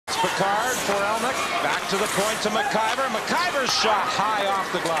Picard for Elnick. Back to the point to Maciver. Maciver's shot high off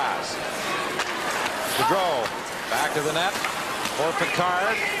the glass. Gaudreau back to the net for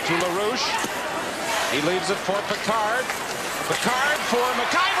Picard to LaRouche. He leaves it for Picard. Picard for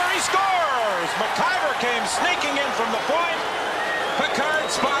Maciver. He scores! Maciver came sneaking in from the point.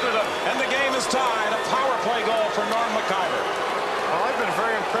 Picard spotted him, and the game is tied. A power play goal for Norm Maciver. Well, I've been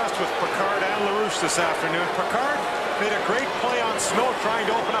very impressed with Picard and LaRouche this afternoon. Picard made a great play on Snow, trying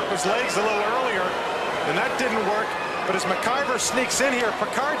to open up his legs a little earlier, and that didn't work. But as Maciver sneaks in here,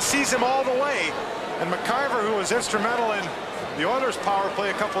 Picard sees him all the way. And Maciver, who was instrumental in the Oilers' power play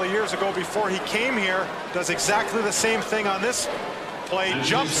a couple of years ago before he came here, does exactly the same thing on this play.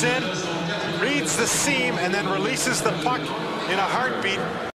 Jumps in, reads the seam, and then releases the puck in a heartbeat.